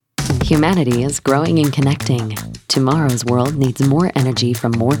Humanity is growing and connecting. Tomorrow's world needs more energy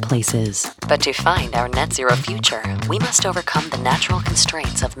from more places. But to find our net zero future, we must overcome the natural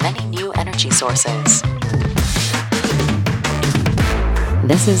constraints of many new energy sources.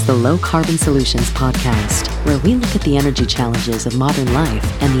 This is the Low Carbon Solutions podcast, where we look at the energy challenges of modern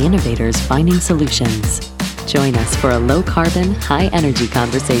life and the innovators finding solutions. Join us for a low-carbon, high-energy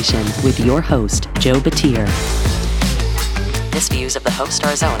conversation with your host, Joe Batir. This views of the host are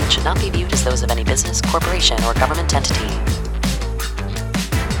his own and should not be viewed as those of any business, corporation, or government entity.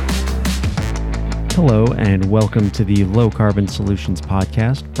 Hello, and welcome to the Low Carbon Solutions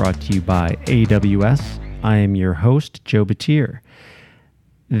podcast, brought to you by AWS. I am your host, Joe Batir.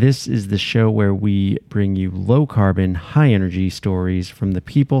 This is the show where we bring you low-carbon, high-energy stories from the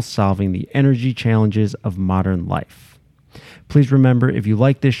people solving the energy challenges of modern life. Please remember, if you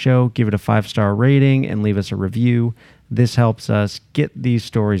like this show, give it a 5-star rating and leave us a review. This helps us get these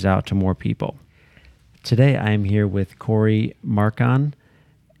stories out to more people. Today, I am here with Cory Marcon,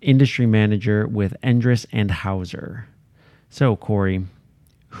 Industry Manager with Endress+Hauser. So, Cory,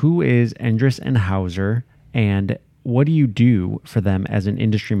 who is Endress+Hauser, and what do you do for them as an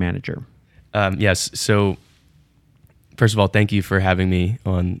industry manager? Yes. So first of all, thank you for having me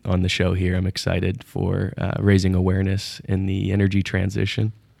on the show here. I'm excited for raising awareness in the energy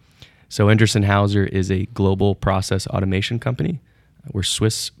transition. So Endress+Hauser is a global process automation company. We're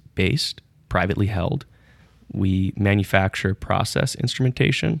Swiss-based, privately held. We manufacture process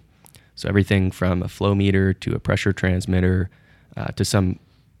instrumentation. So everything from a flow meter to a pressure transmitter to some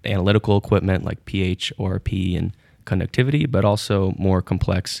analytical equipment like pH, ORP, and conductivity, but also more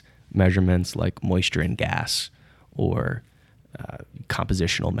complex measurements like moisture and gas or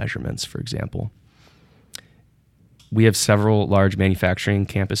compositional measurements, for example. We have several large manufacturing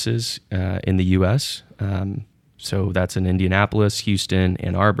campuses in the U.S. So that's in Indianapolis, Houston,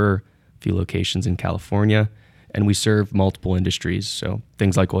 Ann Arbor, a few locations in California, and we serve multiple industries. So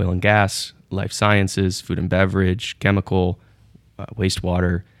things like oil and gas, life sciences, food and beverage, chemical,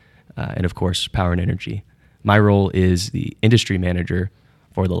 wastewater, and of course, power and energy. My role is the industry manager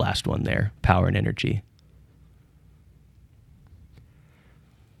for the last one there, power and energy.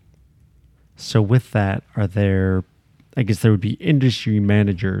 So with that, there would be industry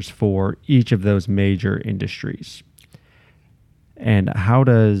managers for each of those major industries. And how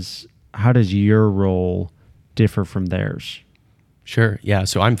does your role differ from theirs? Sure. Yeah.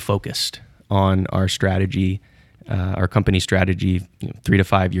 So I'm focused on our strategy, our company strategy, 3 to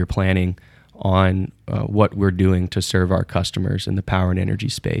 5 year planning on what we're doing to serve our customers in the power and energy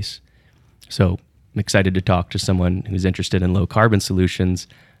space. So I'm excited to talk to someone who's interested in low carbon solutions,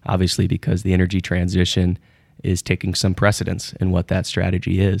 obviously because the energy transition is taking some precedence in what that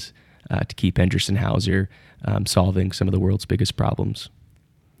strategy is to keep Endress+Hauser solving some of the world's biggest problems.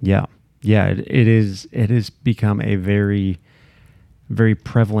 Yeah. It has become a very, very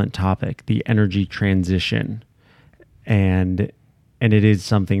prevalent topic, the energy transition. And it is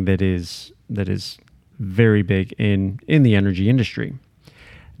something that is very big in the energy industry.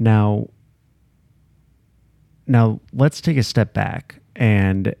 Now let's take a step back,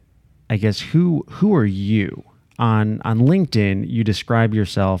 and I guess who are you? On LinkedIn, you describe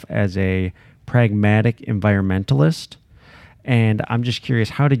yourself as a pragmatic environmentalist, and I'm just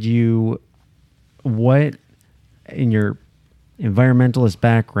curious, what in your environmentalist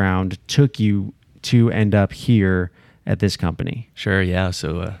background took you to end up here at this company? Sure, yeah.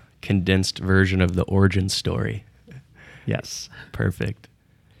 So a condensed version of the origin story. Yes. Perfect.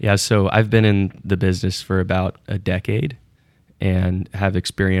 Yeah, so I've been in the business for about a decade and have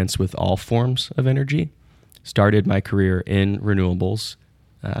experience with all forms of energy. Started my career in renewables,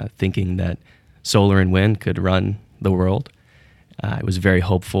 thinking that solar and wind could run the world. I was very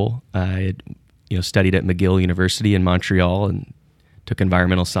hopeful. I had studied at McGill University in Montreal and took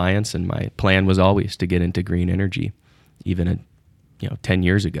environmental science, and my plan was always to get into green energy, even 10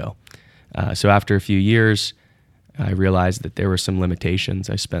 years ago. So after a few years, I realized that there were some limitations.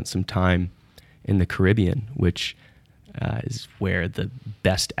 I spent some time in the Caribbean, which is where the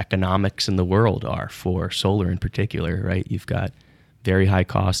best economics in the world are for solar in particular, right? You've got very high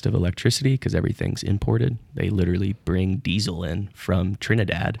cost of electricity because everything's imported. They literally bring diesel in from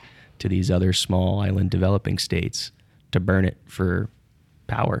Trinidad to these other small island developing states to burn it for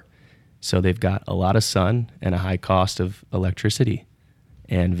power. So they've got a lot of sun and a high cost of electricity.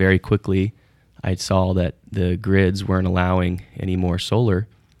 And very quickly, I saw that the grids weren't allowing any more solar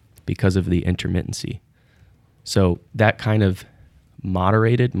because of the intermittency. So that kind of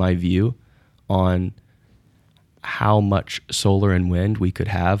moderated my view on how much solar and wind we could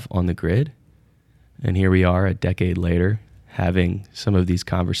have on the grid. And here we are a decade later having some of these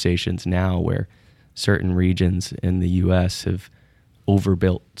conversations now where certain regions in the U.S. have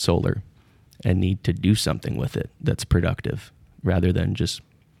overbuilt solar and need to do something with it that's productive rather than just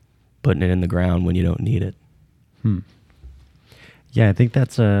putting it in the ground when you don't need it. Yeah, I think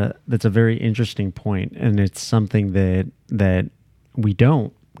that's a very interesting point, and it's something that we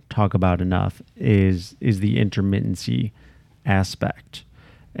don't talk about enough is the intermittency aspect.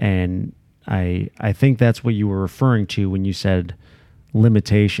 And I think that's what you were referring to when you said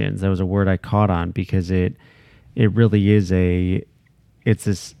limitations. That was a word I caught on, because it really is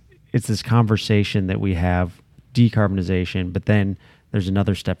it's this conversation that we have, decarbonization, but then there's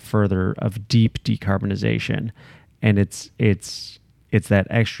another step further of deep decarbonization. And it's that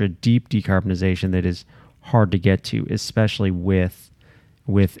extra deep decarbonization that is hard to get to, especially with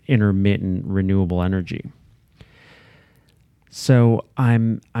intermittent renewable energy. So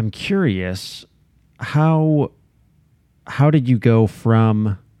I'm curious, how did you go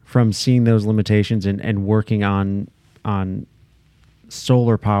from seeing those limitations and working on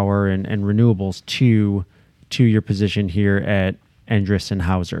solar power and renewables to your position here at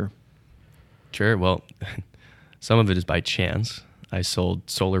Endress+Hauser? Sure. Well, some of it is by chance. I sold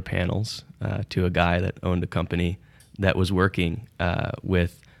solar panels to a guy that owned a company that was working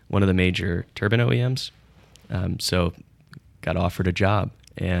with one of the major turbine OEMs. So got offered a job.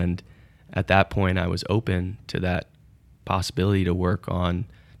 And at that point, I was open to that possibility to work on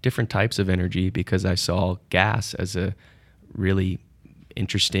different types of energy, because I saw gas as a really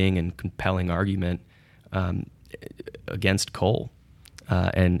interesting and compelling argument against coal.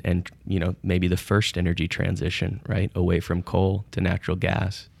 And maybe the first energy transition, right, away from coal to natural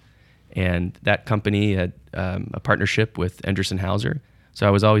gas. And that company had a partnership with Endress+Hauser, so I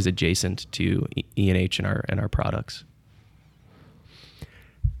was always adjacent to E&H and our products.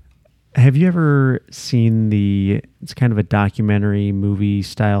 Have you ever seen it's kind of a documentary movie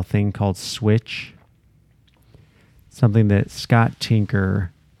style thing called Switch? Something that Scott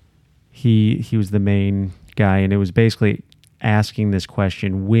Tinker, he was the main guy, and it was basically asking this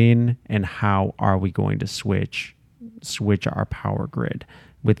question: when and how are we going to switch our power grid,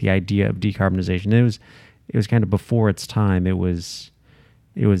 with the idea of decarbonization? It was kind of before its time.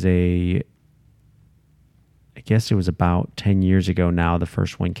 I guess it was about 10 years ago now, the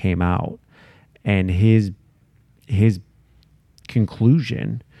first one came out. And his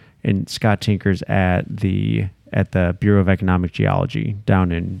conclusion, and Scott Tinker's at the Bureau of Economic Geology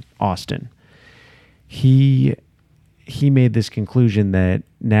down in Austin, he made this conclusion that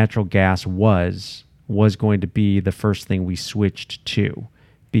natural gas was going to be the first thing we switched to,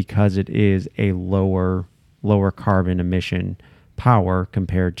 because it is a lower carbon emission power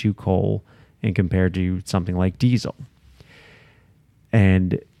compared to coal and compared to something like diesel.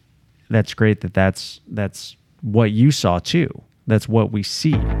 And that's great that's what you saw too. That's what we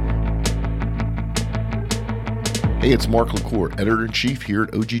see. Hey, it's Mark LaCour, Editor-in-Chief here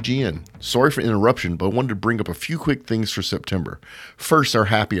at OGGN. Sorry for the interruption, but I wanted to bring up a few quick things for September. First, our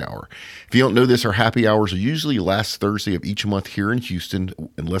happy hour. If you don't know this, our happy hours are usually last Thursday of each month here in Houston,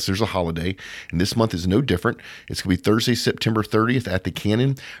 unless there's a holiday, and this month is no different. It's going to be Thursday, September 30th at the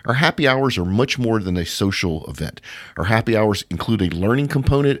Cannon. Our happy hours are much more than a social event. Our happy hours include a learning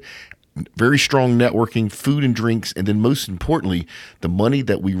component, very strong networking, food and drinks, and then most importantly, the money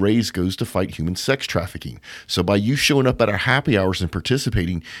that we raise goes to fight human sex trafficking. So by you showing up at our happy hours and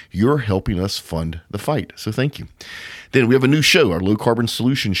participating, you're helping us fund the fight. So thank you. Then we have a new show, our Low Carbon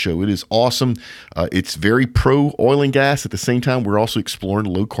Solutions show. It is awesome. It's very pro oil and gas. At the same time, we're also exploring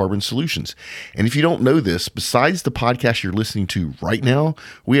low carbon solutions. And if you don't know this, besides the podcast you're listening to right now,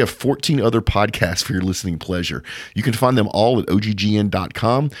 we have 14 other podcasts for your listening pleasure. You can find them all at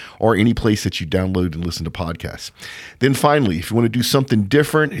oggn.com or any place that you download and listen to podcasts. Then finally, if you want to do something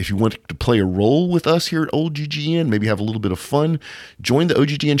different, if you want to play a role with us here at OGGN, maybe have a little bit of fun, join the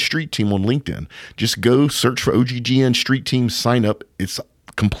OGGN Street Team on LinkedIn. Just go search for OGGN Street Team, sign up. It's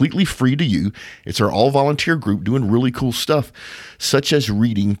completely free to you. It's our all-volunteer group doing really cool stuff, such as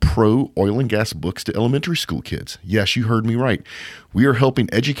reading pro oil and gas books to elementary school kids. Yes, you heard me right. We are helping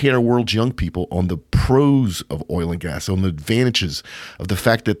educate our world's young people on the pros of oil and gas, on the advantages of the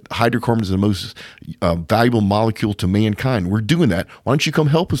fact that hydrocarbons are the most valuable molecule to mankind. We're doing that. Why don't you come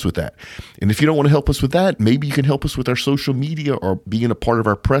help us with that? And if you don't want to help us with that, maybe you can help us with our social media or being a part of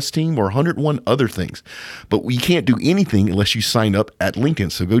our press team or 101 other things. But we can't do anything unless you sign up at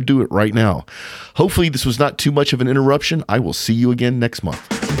LinkedIn. So go do it right now. Hopefully this was not too much of an interruption. I will see you again next month.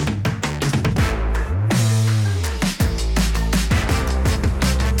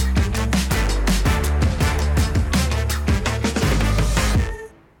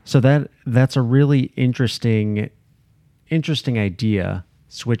 So that's a really interesting interesting idea,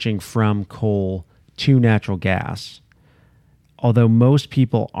 switching from coal to natural gas. Although most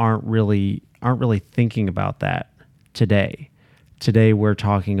people aren't really thinking about that today. Today we're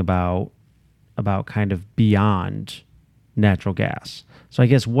talking about kind of beyond natural gas. So I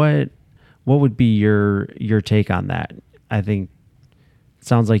guess what would be your take on that? I think it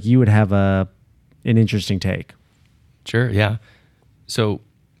sounds like you would have an interesting take. Sure, yeah. So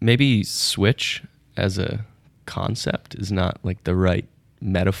maybe switch as a concept is not like the right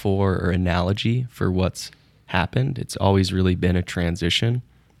metaphor or analogy for what's happened. It's always really been a transition,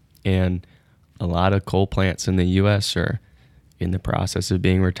 and a lot of coal plants in the U.S. are in the process of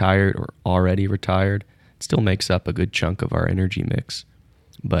being retired or already retired. It still makes up a good chunk of our energy mix,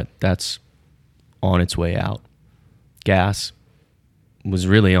 but that's on its way out. Gas was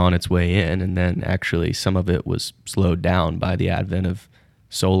really on its way in, and then actually some of it was slowed down by the advent of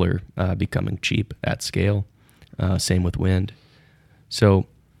solar becoming cheap at scale. Same with wind. So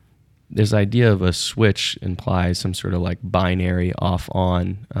this idea of a switch implies some sort of like binary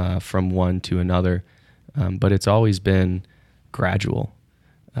off-on from one to another, but it's always been gradual.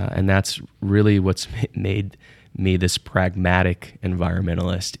 And that's really what's made me this pragmatic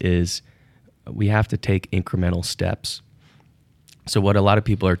environmentalist is we have to take incremental steps. So what a lot of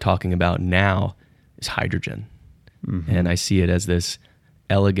people are talking about now is hydrogen. Mm-hmm. And I see it as this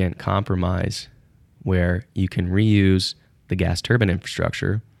elegant compromise where you can reuse the gas turbine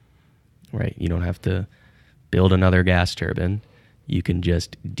infrastructure, right? You don't have to build another gas turbine. You can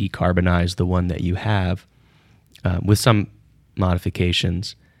just decarbonize the one that you have with some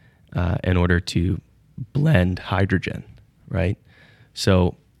modifications in order to blend hydrogen, right?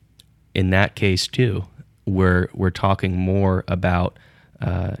 So in that case too, we're talking more about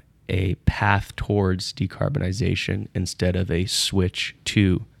a path towards decarbonization instead of a switch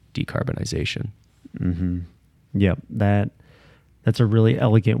to decarbonization. Mm-hmm. Yep, that's a really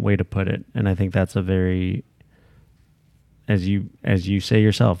elegant way to put it, and I think that's a very, as you say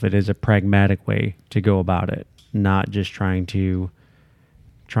yourself, it is a pragmatic way to go about it, not just trying to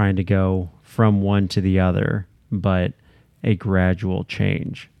go from one to the other, but a gradual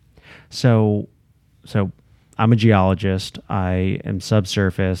change. So I'm a geologist. I am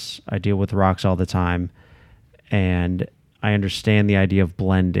subsurface. I deal with rocks all the time, and I understand the idea of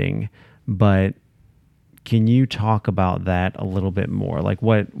blending, but can you talk about that a little bit more? Like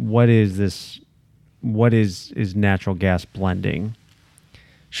what is this? What is natural gas blending?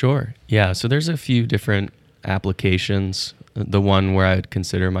 Sure. Yeah. So there's a few different applications. The one where I'd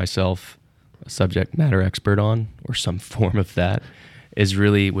consider myself a subject matter expert on, or some form of that, is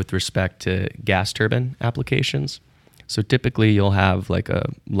really with respect to gas turbine applications. So typically you'll have like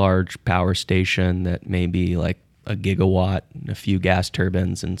a large power station that may be like a gigawatt, a few gas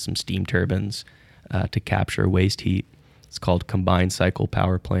turbines and some steam turbines to capture waste heat. It's called combined cycle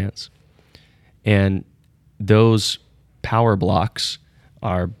power plants. And those power blocks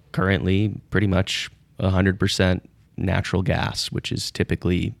are currently pretty much 100% natural gas, which is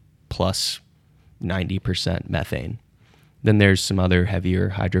typically plus 90% methane. Then there's some other heavier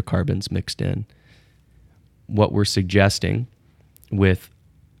hydrocarbons mixed in. What we're suggesting with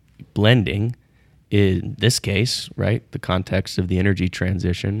blending, in this case, right, the context of the energy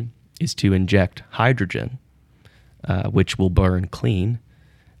transition, is to inject hydrogen, which will burn clean,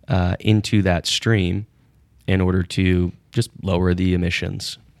 into that stream in order to just lower the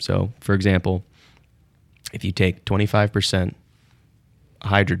emissions. So, for example, if you take 25%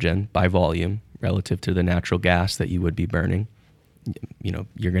 hydrogen by volume relative to the natural gas that you would be burning,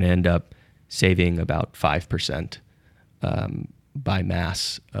 you're going to end up saving about 5% by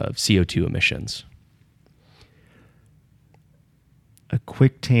mass of CO2 emissions. A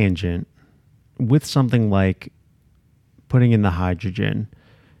quick tangent with something like putting in the hydrogen.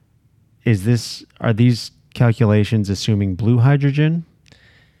 Are these calculations assuming blue hydrogen?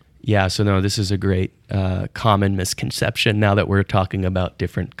 Yeah, so no, this is a great common misconception now that we're talking about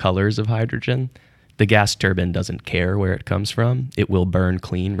different colors of hydrogen. The gas turbine doesn't care where it comes from. It will burn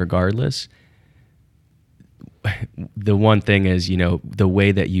clean regardless. The one thing is, the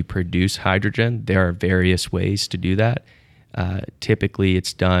way that you produce hydrogen, there are various ways to do that. Typically,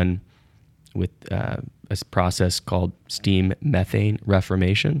 it's done with a process called steam methane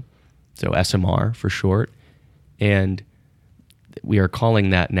reformation, so SMR for short. And we are calling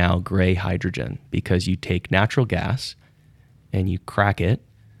that now gray hydrogen because you take natural gas and you crack it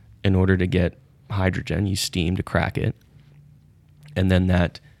in order to get hydrogen. You steam to crack it. And then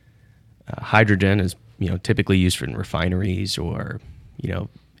that hydrogen is typically used for in refineries or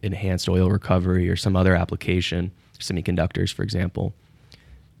enhanced oil recovery or some other application, semiconductors, for example.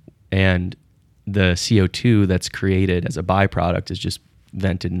 And the CO2 that's created as a byproduct is just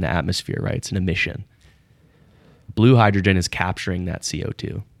vented in the atmosphere, right? It's an emission. Blue hydrogen is capturing that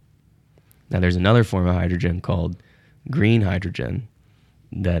CO2. Now, there's another form of hydrogen called green hydrogen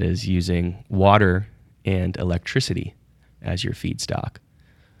that is using water and electricity as your feedstock.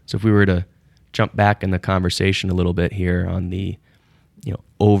 So if we were to jump back in the conversation a little bit here on the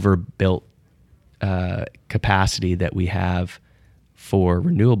overbuilt capacity that we have for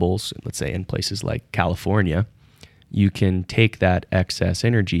renewables, let's say in places like California, you can take that excess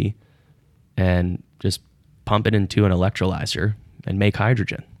energy and just pump it into an electrolyzer and make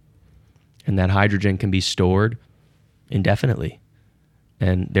hydrogen. And that hydrogen can be stored indefinitely.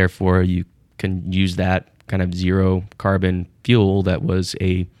 And therefore you can use that kind of zero carbon fuel that was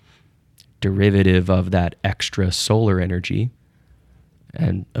a derivative of that extra solar energy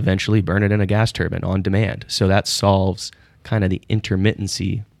and eventually burn it in a gas turbine on demand. So that solves kind of the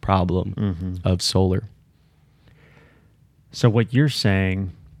intermittency problem of solar. So what you're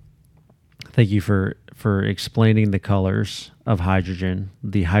saying, thank you for explaining the colors of hydrogen,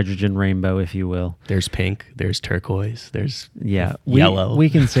 the hydrogen rainbow, if you will. There's pink, there's turquoise, there's yellow. We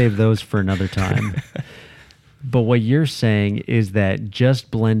can save those for another time. But what you're saying is that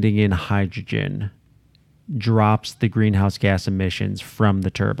just blending in hydrogen drops the greenhouse gas emissions from the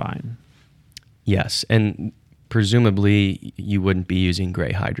turbine. Yes, and presumably you wouldn't be using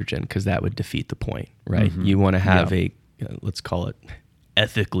gray hydrogen because that would defeat the point, right? You want to have let's call it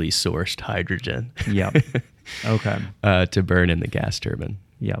ethically sourced hydrogen. Yep. Okay. To burn in the gas turbine.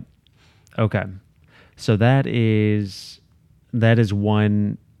 Yep. Okay. So that is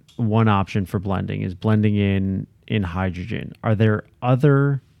one option for blending, is blending in hydrogen. Are there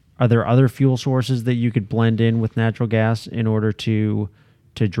other fuel sources that you could blend in with natural gas in order to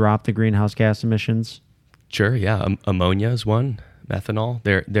drop the greenhouse gas emissions? Sure. Yeah. Ammonia is one. Methanol.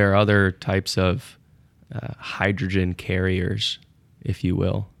 There are other types of hydrogen carriers, if you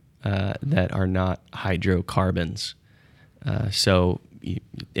will, that are not hydrocarbons. So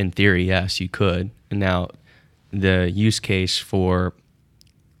in theory, yes, you could. And now the use case for,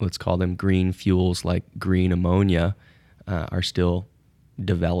 let's call them green fuels like green ammonia, are still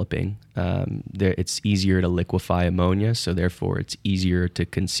developing. It's easier to liquefy ammonia, so therefore it's easier to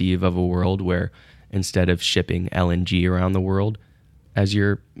conceive of a world where instead of shipping LNG around the world as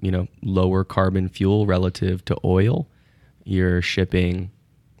your lower carbon fuel relative to oil, you're shipping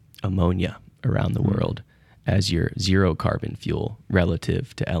ammonia around the world as your zero carbon fuel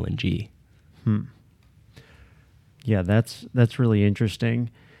relative to LNG. Yeah, that's really interesting.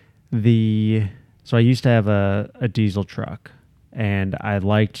 So I used to have a diesel truck, and I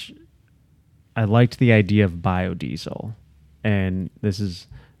liked the idea of biodiesel, and this is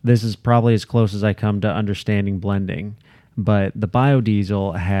probably as close as I come to understanding blending. But the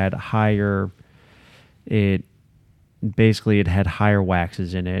biodiesel had it had higher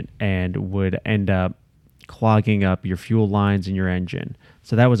waxes in it and would end up clogging up your fuel lines in your engine.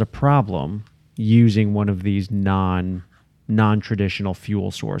 So that was a problem using one of these non-traditional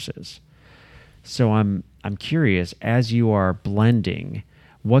fuel sources. So I'm curious, as you are blending,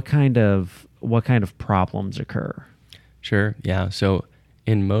 what kind of problems occur? Sure. Yeah. So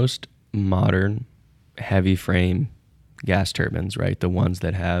in most modern heavy frame gas turbines, right, the ones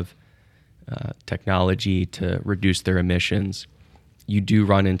that have technology to reduce their emissions, you do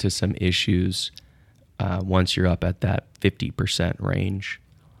run into some issues once you're up at that 50% range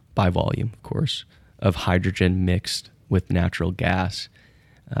by volume, of course, of hydrogen mixed with natural gas.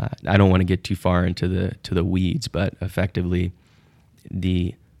 I don't want to get too far into the weeds, but effectively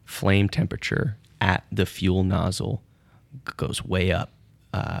the flame temperature at the fuel nozzle goes way up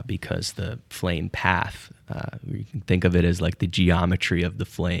because the flame path, you can think of it as like the geometry of the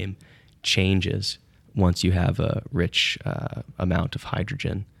flame, changes once you have a rich amount of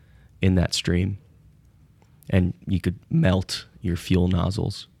hydrogen in that stream. And you could melt your fuel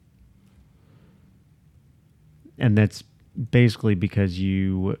nozzles. And that's basically because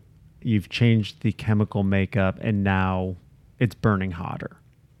you've changed the chemical makeup and now it's burning hotter.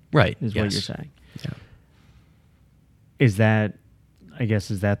 Right. Is what you're saying. Yeah. Is that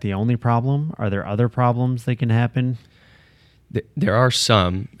the only problem? Are there other problems that can happen? There are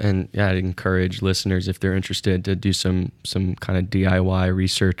some, and I'd encourage listeners, if they're interested, to do some kind of DIY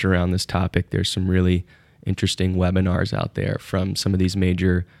research around this topic. There's some really interesting webinars out there from some of these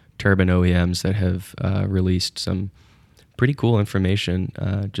major turbine OEMs that have released some pretty cool information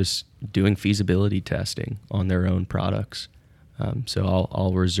just doing feasibility testing on their own products. So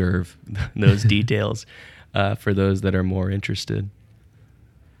I'll reserve those details for those that are more interested.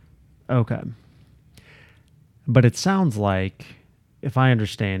 Okay. But it sounds like, if I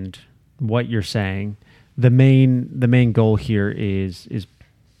understand what you're saying, the main goal here is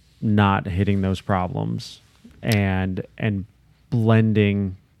not hitting those problems and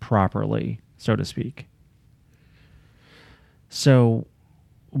blending properly, so to speak. So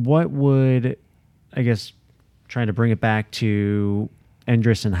what would, I guess, trying to bring it back to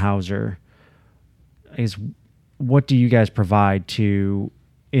Endress+Hauser, is what do you guys provide in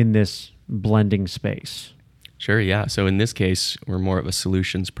this blending space? Sure, yeah. So in this case, we're more of a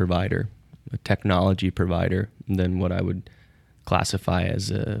solutions provider, a technology provider than what I would classify as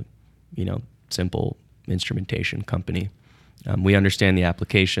a, simple instrumentation company. We understand the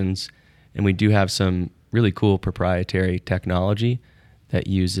applications, and we do have some really cool proprietary technology that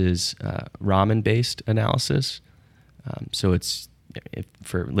uses Raman-based analysis. So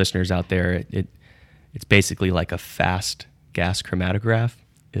for listeners out there, it's basically like a fast gas chromatograph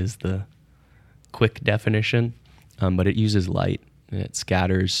is the quick definition, but it uses light, and it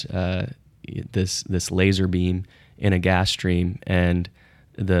scatters this laser beam in a gas stream, and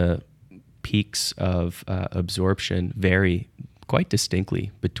the peaks of absorption vary quite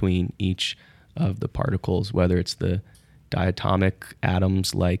distinctly between each of the particles, whether it's the diatomic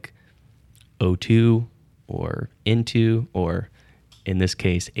atoms like O2 or N2, or in this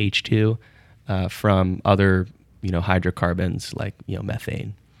case H2, from other hydrocarbons like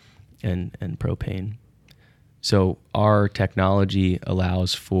methane and propane. So our technology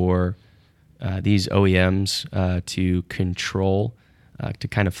allows for these OEMs to control, to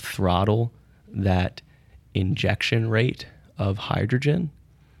kind of throttle that injection rate of hydrogen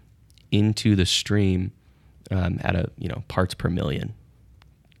into the stream at a parts per million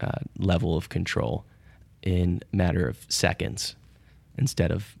level of control in a matter of seconds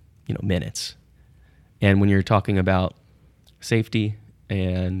instead of minutes. And when you're talking about safety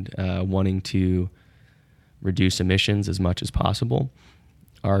and wanting to reduce emissions as much as possible,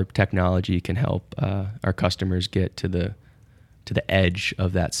 our technology can help our customers get to the edge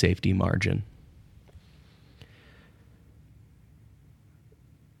of that safety margin.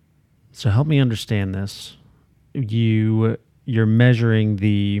 So help me understand this. You're measuring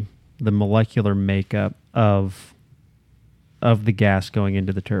the molecular makeup of the gas going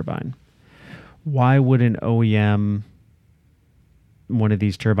into the turbine. Why would an OEM, one of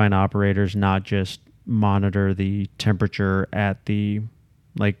these turbine operators, not just monitor the temperature at the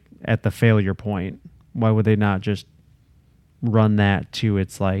failure point? Why would they not just run that to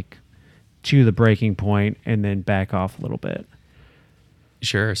the breaking point and then back off a little bit?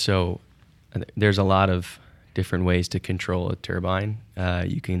 Sure. So there's a lot of different ways to control a turbine.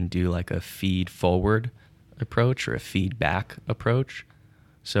 You can do like a feed forward approach or a feedback approach.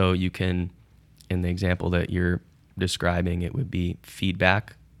 So you can, in the example that you're describing, it would be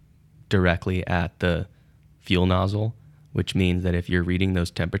feedback directly at the fuel nozzle, which means that if you're reading those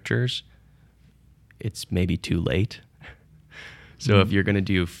temperatures, it's maybe too late. So if you're going to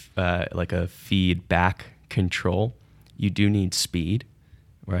do like a feedback control, you do need speed,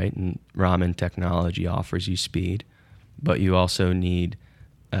 right? And Raman technology offers you speed, but you also need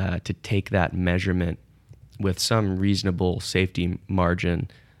to take that measurement with some reasonable safety margin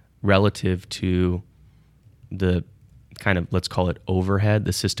relative to the kind of, let's call it overhead,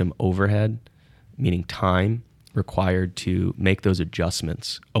 the system overhead, meaning time required to make those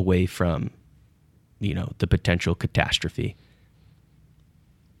adjustments away from, the potential catastrophe.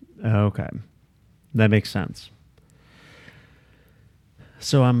 Okay. That makes sense.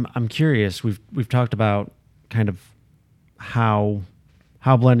 So I'm curious. We've talked about kind of how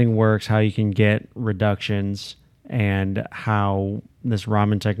blending works, how you can get reductions, and how this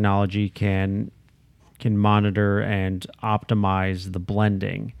Raman technology can monitor and optimize the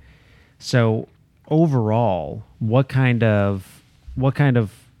blending. So overall, what kind of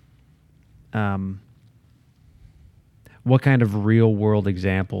real world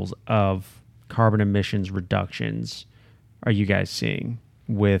examples of carbon emissions reductions are you guys seeing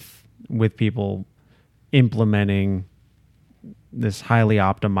with people implementing this highly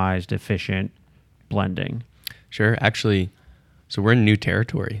optimized, efficient blending? Sure. Actually, so we're in new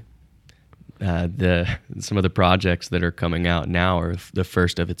territory. Some of the projects that are coming out now are the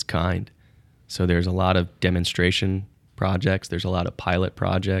first of its kind. So there's a lot of demonstration projects. There's a lot of pilot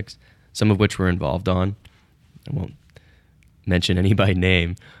projects, some of which we're involved on. I won't mention any by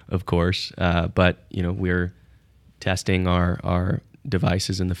name, of course, but we're testing our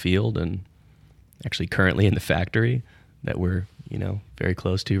devices in the field and actually currently in the factory that we're very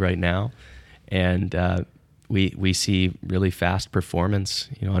close to right now, and we see really fast performance,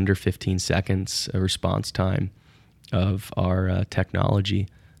 under 15 seconds a response time of our technology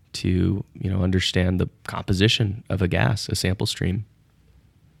to understand the composition of a gas, a sample stream.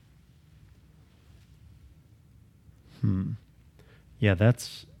 Yeah,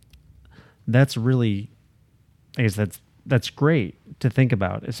 that's really, I guess that's great to think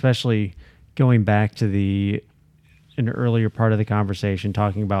about, especially going back to an earlier part of the conversation,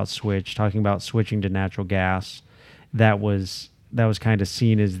 talking about switching to natural gas. That was kind of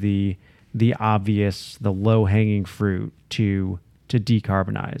seen as the obvious, the low hanging fruit to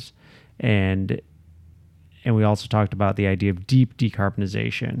decarbonize, and we also talked about the idea of deep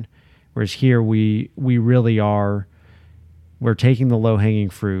decarbonization, whereas here we really are. We're taking the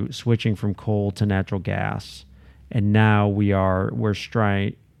low-hanging fruit, switching from coal to natural gas, and now we're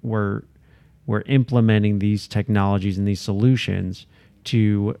implementing these technologies and these solutions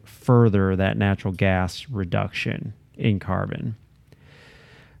to further that natural gas reduction in carbon.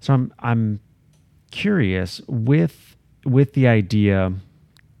 So I'm curious with the idea.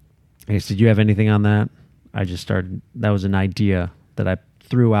 I guess, did you have anything on that? I just started. That was an idea that I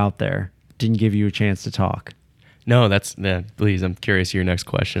threw out there. Didn't give you a chance to talk. No, please, I'm curious your next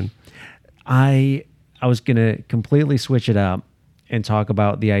question. I was going to completely switch it up and talk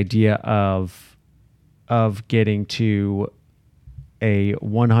about the idea of getting to a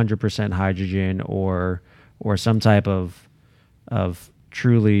 100% hydrogen or some type of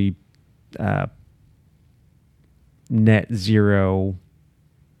truly net zero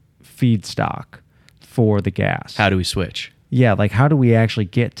feedstock for the gas. How do we switch? Yeah, like how do we actually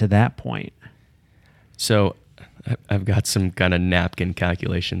get to that point? So I've got some kind of napkin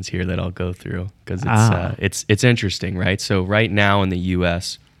calculations here that I'll go through because it's interesting, right? So right now in the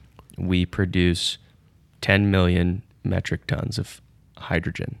U.S., we produce 10 million metric tons of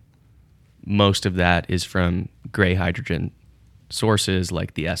hydrogen. Most of that is from gray hydrogen sources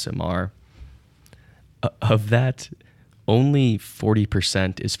like the SMR. Of that, only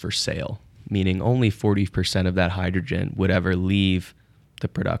 40% is for sale, meaning only 40% of that hydrogen would ever leave the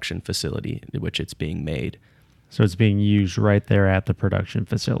production facility in which it's being made. So it's being used right there at the production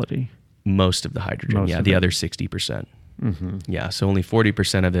facility. Most of the hydrogen, the other 60%. Mm-hmm. Yeah, so only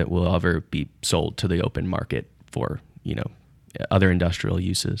 40% of it will ever be sold to the open market for, other industrial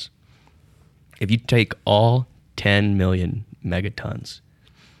uses. If you take all 10 million megatons,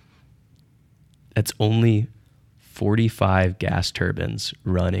 that's only 45 gas turbines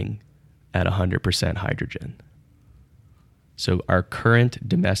running at 100% hydrogen. So our current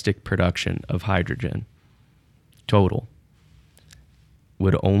domestic production of hydrogen total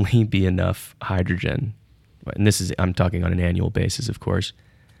would only be enough hydrogen, and I'm talking on an annual basis, of course,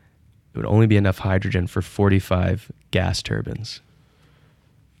 it would only be enough hydrogen for 45 gas turbines.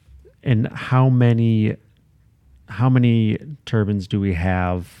 And how many turbines do we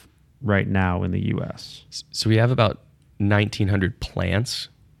have right now in the U.S.? So we have about 1,900 plants.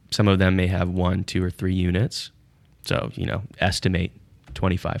 Some of them may have 1, 2, or 3 units. So, estimate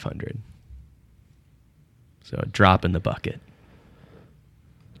 2,500. So a drop in the bucket.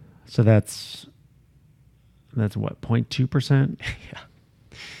 So that's what, 0.2%? Yeah.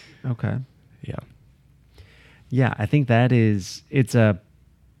 Okay. Yeah. Yeah, I think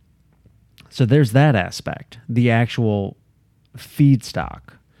so there's that aspect, the actual feedstock.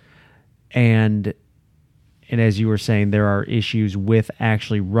 And as you were saying, there are issues with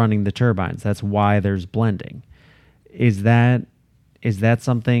actually running the turbines. That's why there's blending. Is that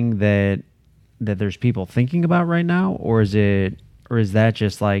something that there's people thinking about right now, or is that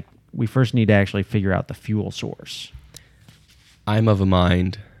just like we first need to actually figure out the fuel source? I'm of a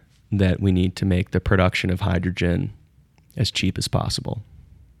mind that we need to make the production of hydrogen as cheap as possible.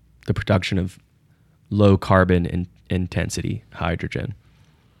 The production of low carbon intensity hydrogen.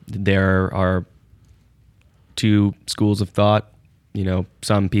 There are two schools of thought.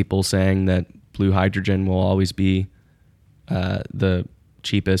 Some people saying that blue hydrogen will always be the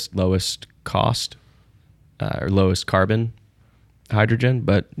cheapest, lowest cost or lowest carbon hydrogen,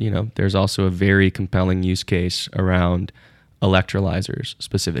 but there's also a very compelling use case around electrolyzers,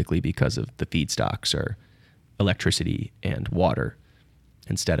 specifically because of the feedstocks are electricity and water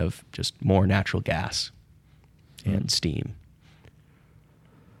instead of just more natural gas and steam.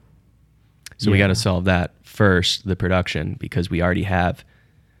 So we got to solve that first, the production, because we already have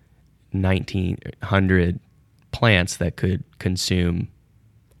 1,900 plants that could consume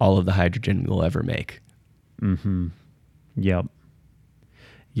all of the hydrogen we'll ever make. Mm-hmm. Yep.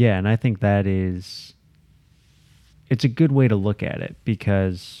 Yeah, and I think it's a good way to look at it,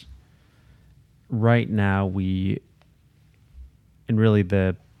 because right now and really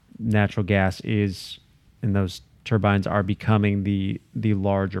the natural gas and those turbines are becoming the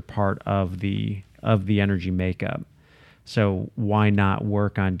larger part of the energy makeup. So why not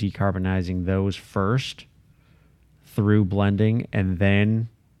work on decarbonizing those first through blending, and then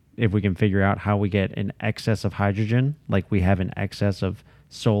if we can figure out how we get an excess of hydrogen, like we have an excess of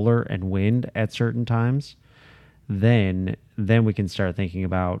solar and wind at certain times, then we can start thinking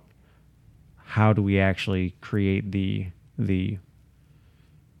about how do we actually create the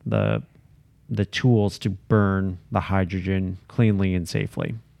tools to burn the hydrogen cleanly and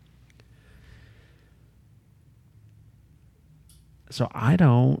safely. So I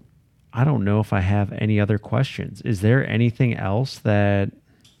don't know if I have any other questions. Is there anything else that,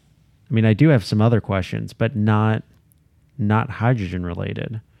 I mean, I do have some other questions, but not hydrogen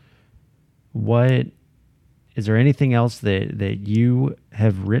related. What is there anything else that you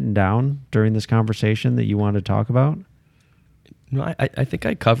have written down during this conversation that you want to talk about? No, I think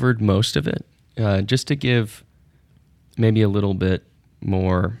I covered most of it. Just to give maybe a little bit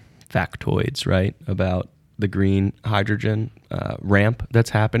more factoids, right, about the green hydrogen ramp that's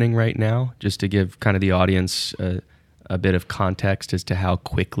happening right now, just to give kind of the audience a bit of context as to how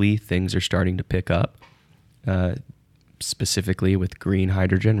quickly things are starting to pick up, specifically with green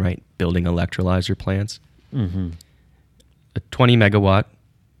hydrogen, right, building electrolyzer plants. Mm-hmm. A 20 megawatt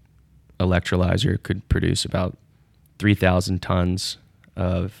electrolyzer could produce about 3,000 tons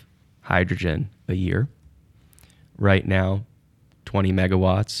of hydrogen a year. Right now, 20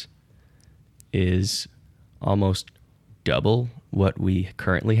 megawatts is almost double what we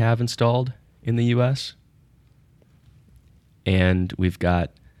currently have installed in the US. And we've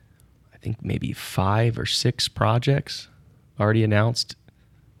got, I think, maybe 5 or 6 projects already announced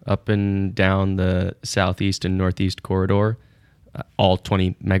up and down the southeast and northeast corridor, all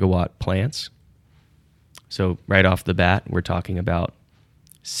 20 megawatt plants. So right off the bat, we're talking about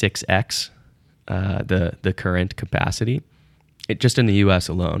 6x the current capacity, just in the U.S.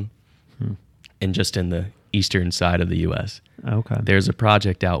 alone, and just in the eastern side of the U.S. Okay. There's a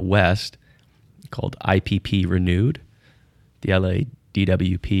project out west called IPP Renewed. The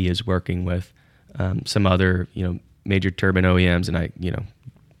LADWP is working with some other, major turbine OEMs, and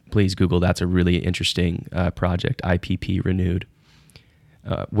please Google. That's a really interesting project, IPP Renewed,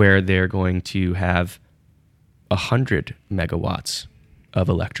 where they're going to have 100 megawatts of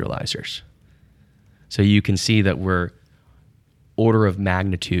electrolyzers. So you can see that we're order of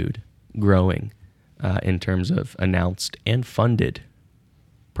magnitude growing in terms of announced and funded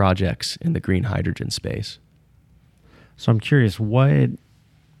projects in the green hydrogen space. So I'm curious, what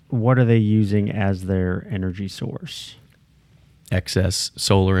are they using as their energy source? Excess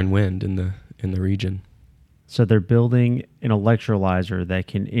solar and wind in the region. So they're building an electrolyzer that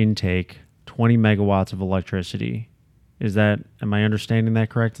can intake 20 megawatts of electricity. Am I understanding that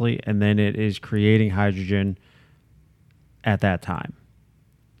correctly? And then it is creating hydrogen at that time.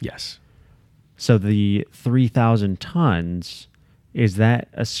 Yes. So the 3,000 tons, is that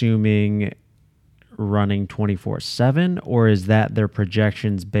assuming running 24/7, or is that their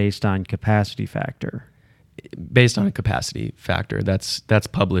projections based on capacity factor? Based on a capacity factor. That's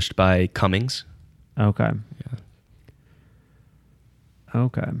published by Cummins. Okay. Yeah.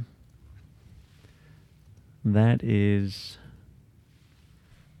 Okay.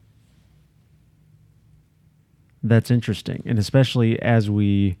 That's interesting. And especially as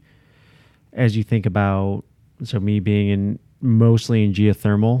you think about, so me being mostly in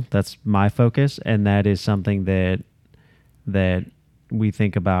geothermal, that's my focus. And that is something that we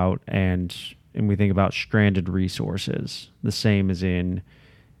think about, and we think about stranded resources, the same as in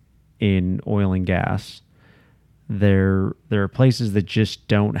oil and gas. There are places that just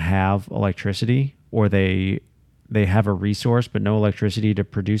don't have electricity, or they have a resource but no electricity to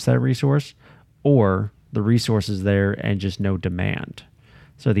produce that resource, or the resource is there and just no demand.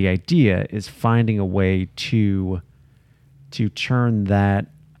 So the idea is finding a way to turn that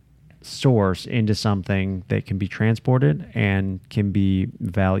source into something that can be transported and can be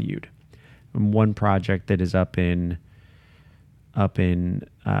valued. And one project that is up in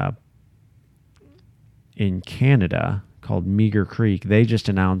Canada called Meager Creek, they just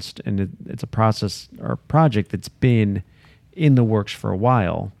announced, and it's a process or a project that's been in the works for a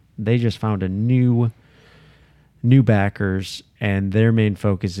while. They just found a new backers, and their main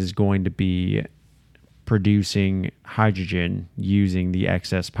focus is going to be producing hydrogen using the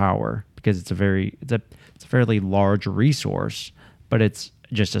excess power, because it's a fairly large resource, but it's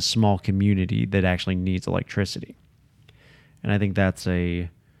just a small community that actually needs electricity. And I think that's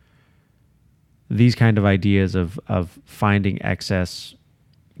these kind of ideas of finding excess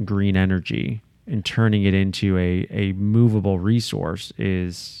green energy and turning it into a movable resource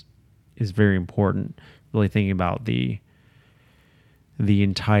is very important. Really thinking about the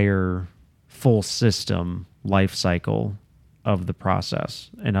entire full system life cycle of the process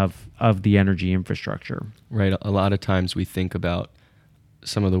and of the energy infrastructure. Right. A lot of times we think about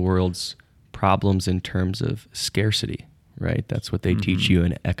some of the world's problems in terms of scarcity, right? That's what they teach you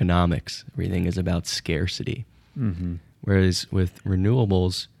in economics. Everything is about scarcity. Whereas with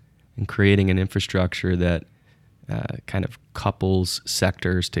renewables and creating an infrastructure that kind of couples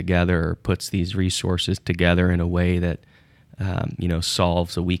sectors together, or puts these resources together in a way that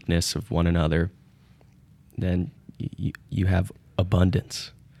solves a weakness of one another, then you have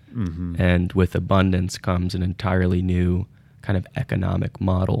abundance. And with abundance comes an entirely new kind of economic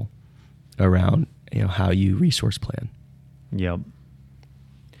model around how you resource plan. Yep.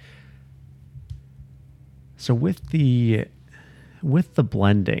 So with the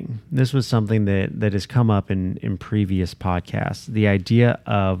blending, this was something that has come up in previous podcasts. The idea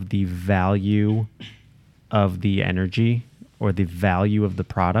of the value of the energy or the value of the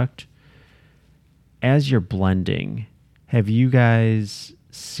product. As you're blending, have you guys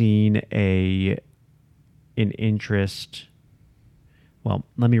seen an interest? Well,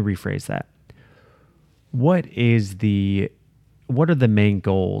 let me rephrase that. What are the main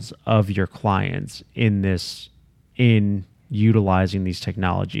goals of your clients in utilizing these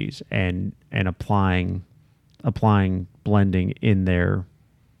technologies and applying blending in their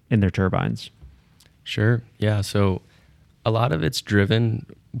turbines? Sure. Yeah. So a lot of it's driven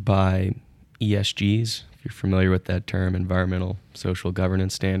by ESGs, if you're familiar with that term, environmental social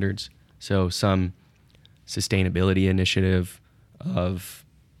governance standards. So some sustainability initiative of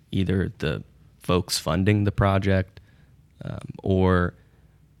either the folks funding the project or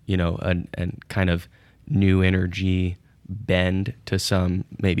and kind of new energy bend to some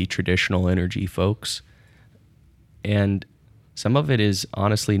maybe traditional energy folks. And some of it is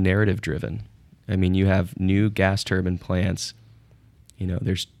honestly narrative driven. I mean, you have new gas turbine plants.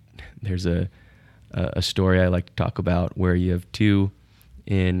 There's a story I like to talk about where you have two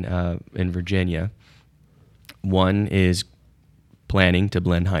in Virginia. One is planning to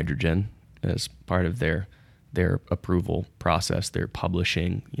blend hydrogen as part of their approval process. They're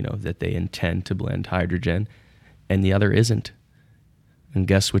publishing, that they intend to blend hydrogen, and the other isn't. And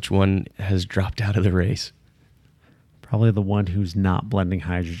guess which one has dropped out of the race? Probably the one who's not blending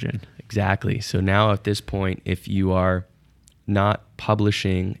hydrogen. Exactly. So now at this point, if you are not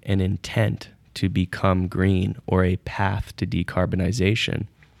publishing an intent to become green or a path to decarbonization,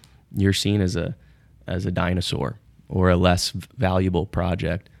 you're seen as a dinosaur or a less valuable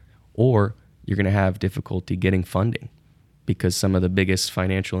project, or you're going to have difficulty getting funding because some of the biggest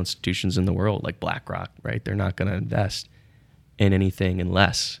financial institutions in the world, like BlackRock, right, they're not going to invest in anything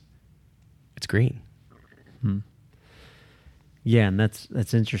unless it's green. Yeah, and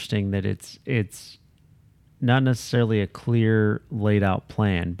that's interesting that it's not necessarily a clear laid out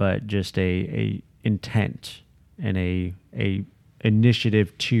plan, but just a intent and a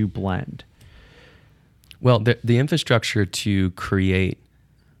initiative to blend. Well, the infrastructure to create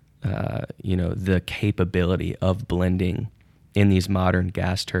the capability of blending in these modern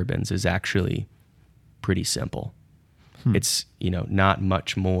gas turbines is actually pretty simple. It's not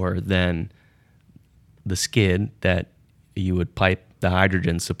much more than the skid that you would pipe the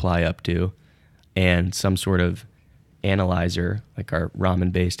hydrogen supply up to, and some sort of analyzer, like our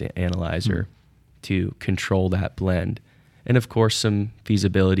Raman-based analyzer, to control that blend. And of course, some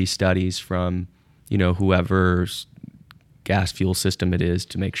feasibility studies from, whoever's gas fuel system it is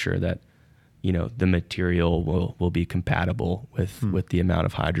to make sure that, the material will be compatible with the amount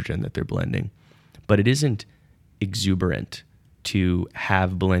of hydrogen that they're blending. But it isn't exuberant to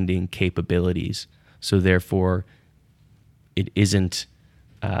have blending capabilities. So therefore, it isn't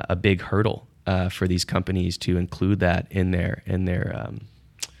a big hurdle for these companies to include that in their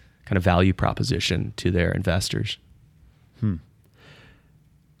kind of value proposition to their investors.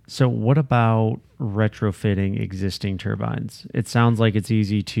 So what about retrofitting existing turbines? It sounds like it's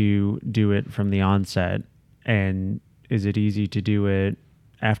easy to do it from the onset. And is it easy to do it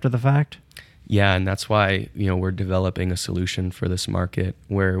after the fact? Yeah, and that's why we're developing a solution for this market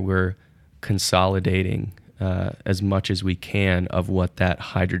where we're consolidating as much as we can of what that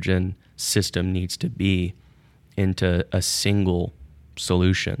hydrogen system needs to be into a single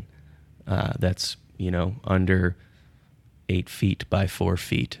solution that's under 8 feet by 4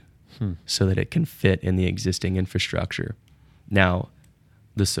 feet, so that it can fit in the existing infrastructure. Now,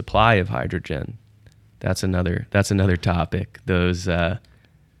 the supply of hydrogen, that's another topic. Those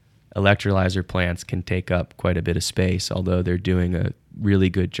electrolyzer plants can take up quite a bit of space, although they're doing a really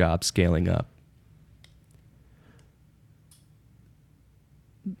good job scaling up.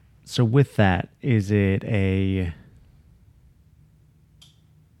 So with that, is it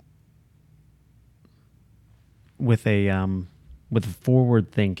with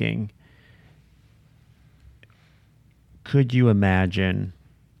forward thinking, could you imagine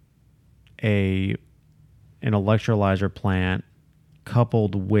an electrolyzer plant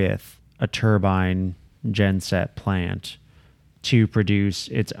coupled with a turbine genset plant to produce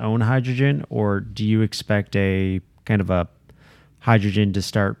its own hydrogen, or do you expect a kind of a hydrogen to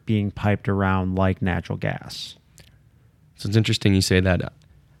start being piped around like natural gas? So it's interesting you say that.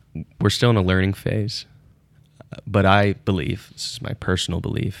 We're still in a learning phase, but I believe, this is my personal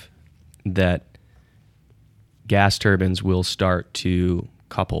belief, that gas turbines will start to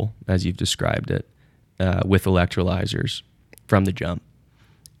couple, as you've described it, with electrolyzers from the jump.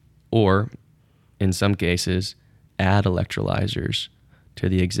 Or, in some cases, add electrolyzers to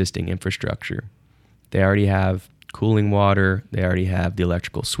the existing infrastructure. They already have cooling water. They already have the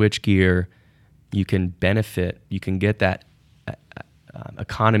electrical switchgear. You can benefit. You can get that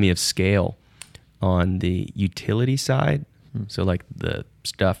economy of scale on the utility side. So like the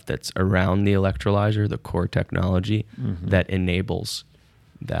stuff that's around the electrolyzer, the core technology that enables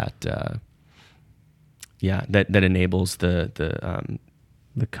that. That enables the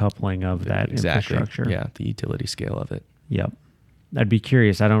coupling of that infrastructure. Yeah, the utility scale of it. Yep. I'd be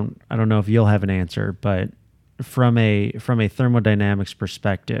curious. I don't know if you'll have an answer, but from a thermodynamics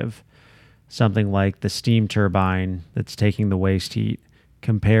perspective, something like the steam turbine that's taking the waste heat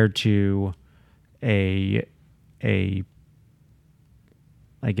compared to I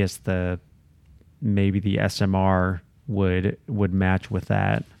guess maybe the SMR would match with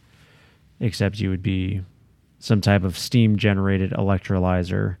that, except you would be some type of steam generated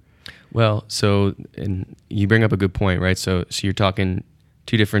electrolyzer. Well, and you bring up a good point, right? So you're talking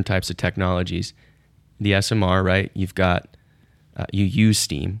two different types of technologies. The SMR, right? You've got you use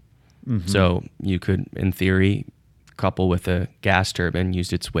steam, so you could, in theory, couple with a gas turbine,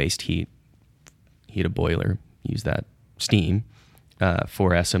 use its waste heat a boiler, use that steam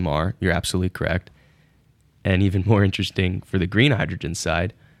for SMR. You're absolutely correct. And even more interesting, for the green hydrogen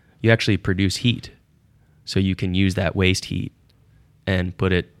side, you actually produce heat. So you can use that waste heat and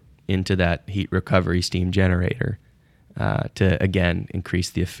put it into that heat recovery steam generator to, again, increase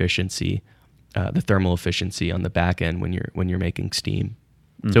the efficiency, the thermal efficiency on the back end when you're making steam.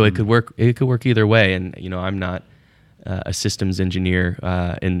 So it could work. It could work either way. And I'm not a systems engineer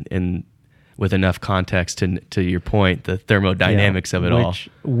in with enough context to your point, the thermodynamics of it all.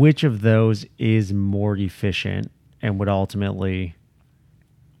 Which of those is more efficient and would ultimately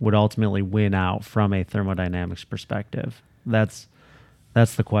win out from a thermodynamics perspective? That's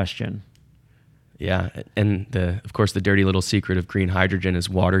the question. Yeah, and of course the dirty little secret of green hydrogen is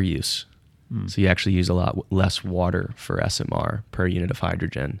water use. So you actually use a lot less water for SMR per unit of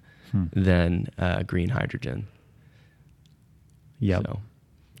hydrogen than green hydrogen. Yep. So.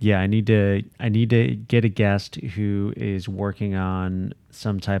 Yeah, I need to get a guest who is working on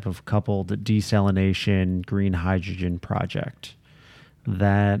some type of coupled desalination green hydrogen project.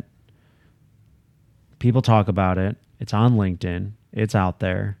 That people talk about it. It's on LinkedIn. It's out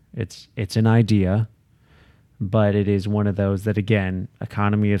there. It's an idea, but it is one of those that, again,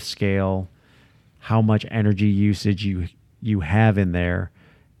 economy of scale, how much energy usage you have in there,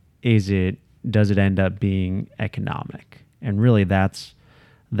 does it end up being economic? And really that's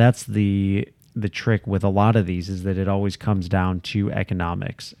the trick with a lot of these, is that it always comes down to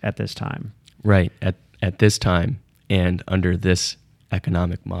economics at this time. Right. At this time and under this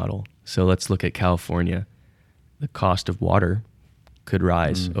economic model. So let's look at California. The cost of water could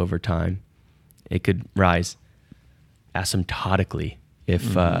rise over time. It could rise asymptotically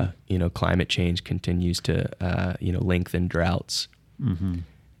if climate change continues to lengthen droughts.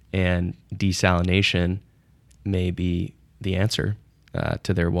 And desalination may be the answer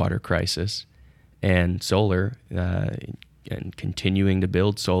to their water crisis. And solar, and continuing to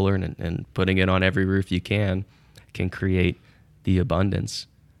build solar and putting it on every roof you can create the abundance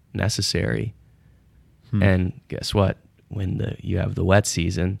necessary. And guess what? When you have the wet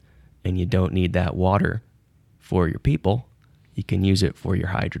season and you don't need that water for your people, you can use it for your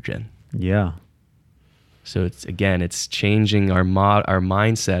hydrogen. Yeah. So it's changing our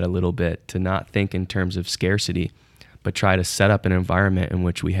mindset a little bit to not think in terms of scarcity, but try to set up an environment in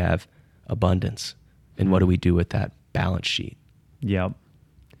which we have abundance. And what do we do with that balance sheet? Yep.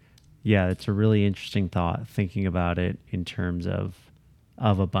 Yeah, it's a really interesting thought, thinking about it in terms of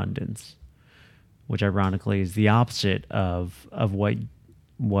abundance, which ironically is the opposite of what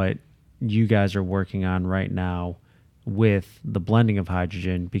you guys are working on right now with the blending of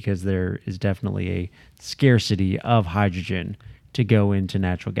hydrogen, because there is definitely a scarcity of hydrogen to go into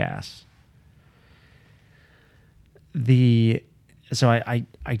natural gas. So I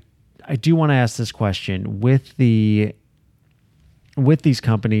do want to ask this question: with these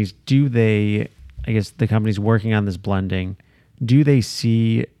companies, do they I guess the companies working on this blending, do they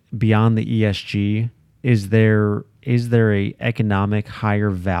see beyond the ESG? Is there a economic higher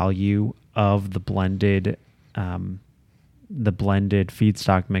value of the blended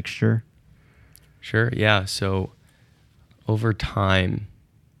feedstock mixture? Sure. Yeah. So over time,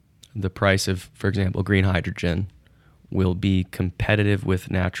 the price of, for example, green hydrogen will be competitive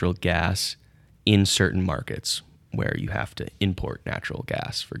with natural gas in certain markets where you have to import natural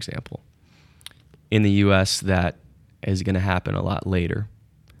gas, for example. In the US, that is going to happen a lot later,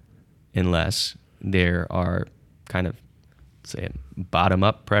 unless there are kind of, say,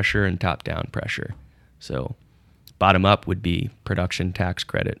 bottom-up pressure and top-down pressure. So bottom-up would be production tax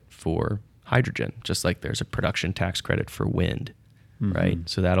credit for hydrogen, just like there's a production tax credit for wind, right?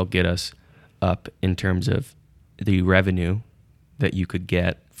 So that'll get us up in terms of the revenue that you could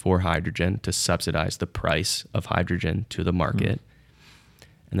get for hydrogen to subsidize the price of hydrogen to the market.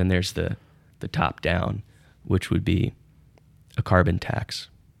 And then there's the top-down, which would be a carbon tax,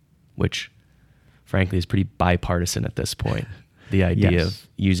 which frankly is pretty bipartisan at this point. The idea of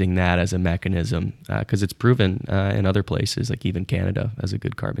using that as a mechanism, because it's proven in other places, like even Canada, as a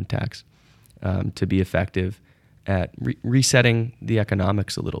good carbon tax, to be effective at resetting the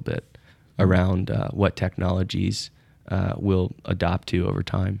economics a little bit around what technologies will adopt to over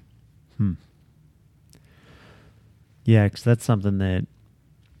time. Yeah, because that's something that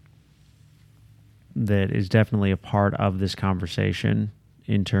is definitely a part of this conversation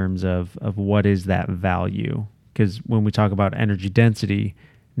in terms of what is that value. Because when we talk about energy density,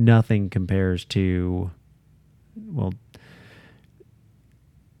 nothing compares to, well,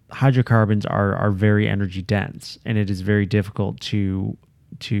 hydrocarbons are very energy dense, and it is very difficult to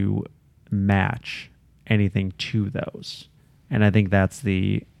match anything to those. And I think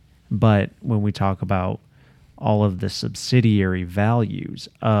but when we talk about all of the subsidiary values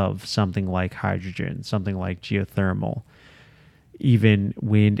of something like hydrogen, something like geothermal, even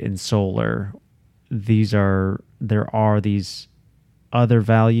wind and solar, there are these other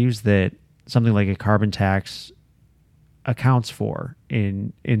values that something like a carbon tax accounts for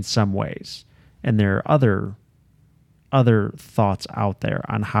in some ways. And there are other thoughts out there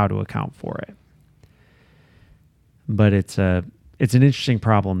on how to account for it. But it's an interesting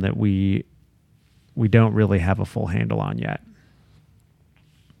problem that we don't really have a full handle on yet.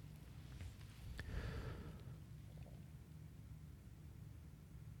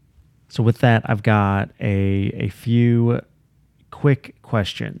 So with that, I've got a few quick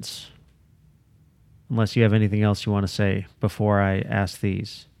questions. Unless you have anything else you want to say before I ask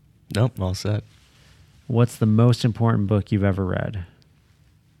these. Nope, all set. What's the most important book you've ever read?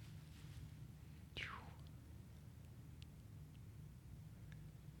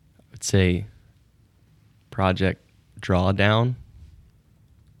 I'd say Project Drawdown.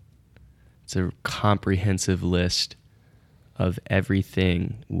 It's a comprehensive list of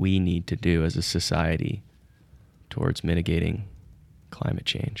everything we need to do as a society towards mitigating climate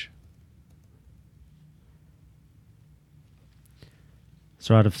change.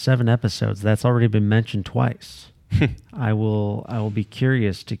 So out of 7 episodes, that's already been mentioned twice. I will be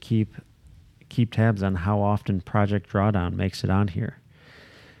curious to keep tabs on how often Project Drawdown makes it on here.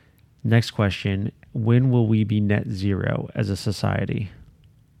 Next question, when will we be net zero as a society?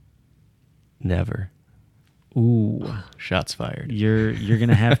 Never. Ooh. Shots fired. You're going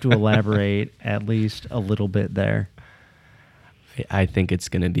to have to elaborate at least a little bit there. I think it's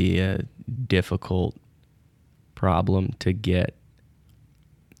going to be a difficult problem to get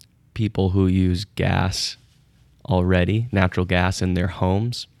people who use gas already, natural gas in their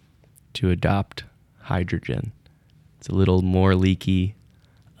homes, to adopt hydrogen. It's a little more leaky,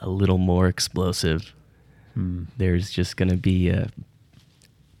 a little more explosive. There's just going to be a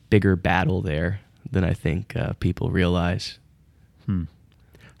bigger battle there than I think people realize.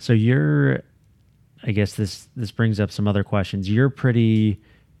 So I guess this brings up some other questions. You're pretty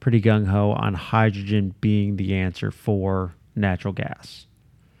gung-ho on hydrogen being the answer for natural gas.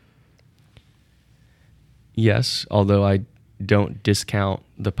 Yes, although I don't discount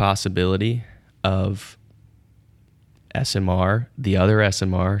the possibility of SMR, the other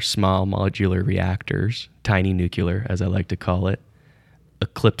SMR, small modular reactors, tiny nuclear, as I like to call it,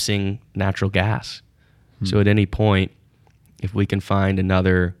 eclipsing natural gas. So at any point, if we can find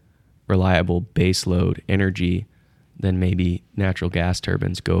another reliable baseload energy, then maybe natural gas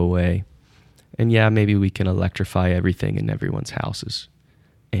turbines go away. And yeah, maybe we can electrify everything in everyone's houses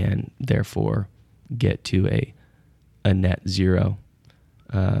and therefore get to a net zero.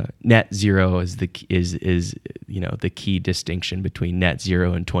 Net zero is the key distinction between net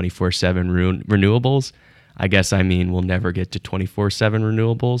zero and 24/7 renewables. I guess I mean we'll never get to 24/7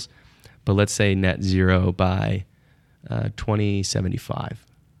 renewables, but let's say net zero by 2075.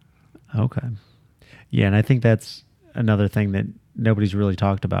 Okay. Yeah, and I think that's another thing that nobody's really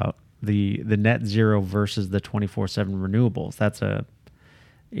talked about. The net zero versus the 24/7 renewables.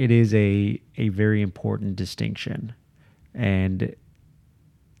 It is a very important distinction. And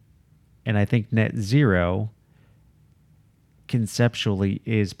I think net zero conceptually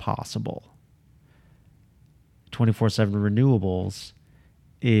is possible. 24/7 renewables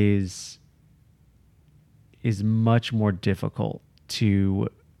is much more difficult to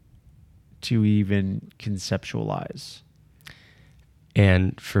even conceptualize.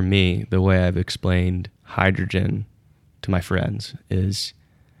 And for me, the way I've explained hydrogen to my friends is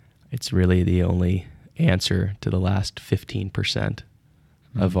it's really the only answer to the last 15%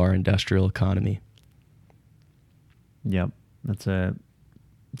 of our industrial economy. Yep. That's a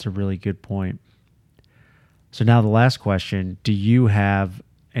really good point. So now the last question, do you have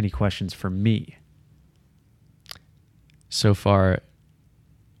any questions for me? So far,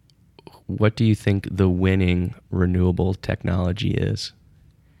 what do you think the winning renewable technology is?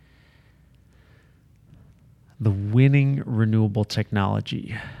 The winning renewable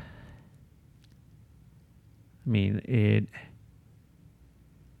technology. I mean,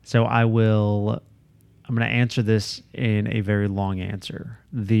 so I'm going to answer this in a very long answer.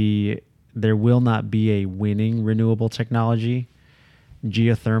 There will not be a winning renewable technology.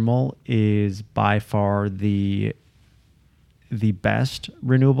 Geothermal is by far the best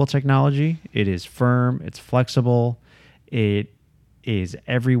renewable technology. It is firm, it's flexible, it is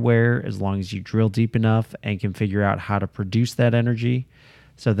everywhere as long as you drill deep enough and can figure out how to produce that energy.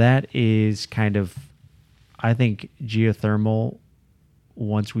 So that is kind of, I think geothermal,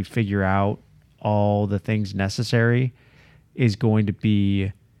 once we figure out all the things necessary, is going to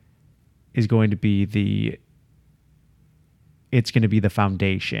be the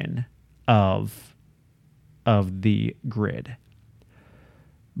foundation of the grid.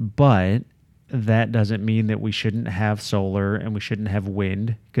 But that doesn't mean that we shouldn't have solar and we shouldn't have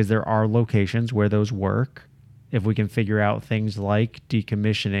wind, because there are locations where those work. If we can figure out things like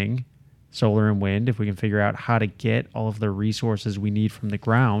decommissioning solar and wind, if we can figure out how to get all of the resources we need from the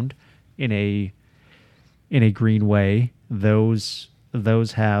ground in a green way, there's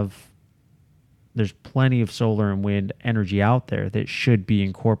plenty of solar and wind energy out there that should be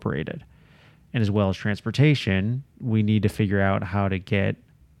incorporated. And as well as transportation, we need to figure out how to get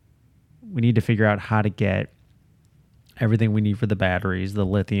everything we need for the batteries, the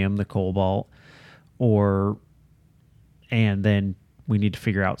lithium, the cobalt, and then we need to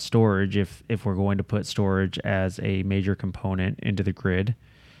figure out storage if we're going to put storage as a major component into the grid.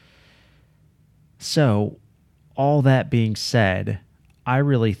 So, all that being said, I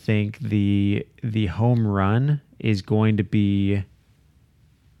really think the home run is going to be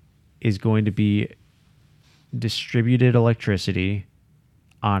distributed electricity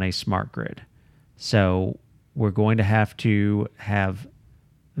on a smart grid. So we're going to have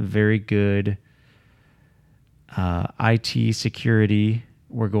very good IT security.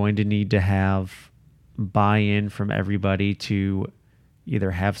 We're going to need to have buy-in from everybody to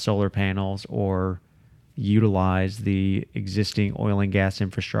either have solar panels or utilize the existing oil and gas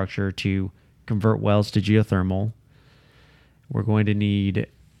infrastructure to convert wells to geothermal. We're going to need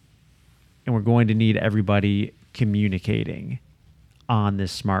everybody communicating on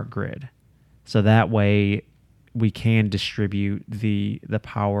this smart grid. So that way we can distribute the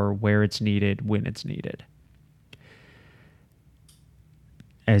power where it's needed, when it's needed.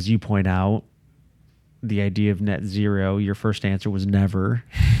 As you point out, the idea of net zero, your first answer was never.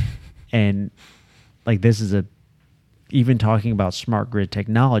 And like, this is even talking about smart grid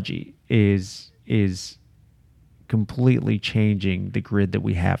technology is completely changing the grid that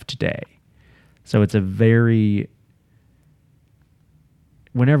we have today. So it's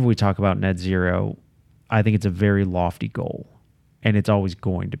whenever we talk about net zero, I think it's a very lofty goal, and it's always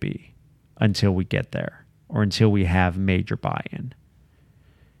going to be until we get there or until we have major buy-in.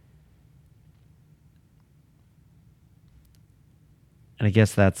 And I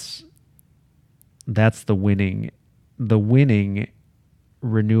guess that's the winning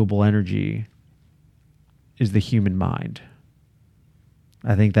renewable energy is the human mind.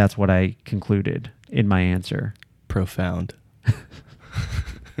 I think that's what I concluded in my answer. Profound.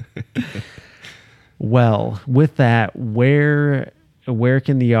 Well, with that, where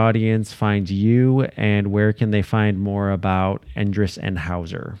can the audience find you, and where can they find more about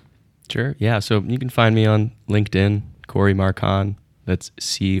Endress+Hauser? Sure. Yeah. So you can find me on LinkedIn, Cory Marcon. That's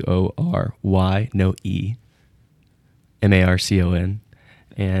Cory, no E, Marcon.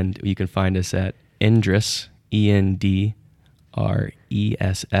 And you can find us at Endress, are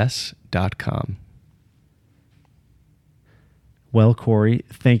ESS.com. Well, Cory,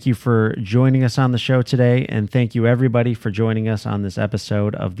 thank you for joining us on the show today, and thank you everybody for joining us on this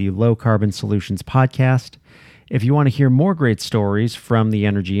episode of the Low Carbon Solutions podcast. If you want to hear more great stories from the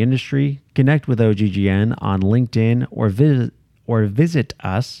energy industry, connect with OGGN on LinkedIn or visit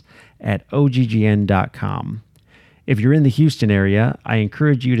us at oggn.com. If you're in the Houston area, I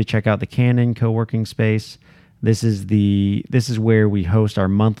encourage you to check out the Cannon co-working space. This is where we host our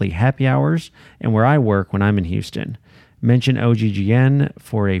monthly happy hours and where I work when I'm in Houston. Mention OGGN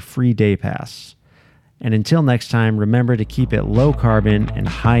for a free day pass. And until next time, remember to keep it low carbon and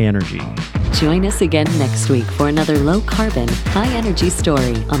high energy. Join us again next week for another low carbon, high energy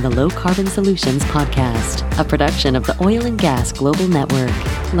story on the Low Carbon Solutions podcast, a production of the Oil and Gas Global Network.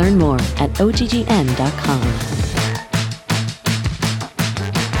 Learn more at oggn.com.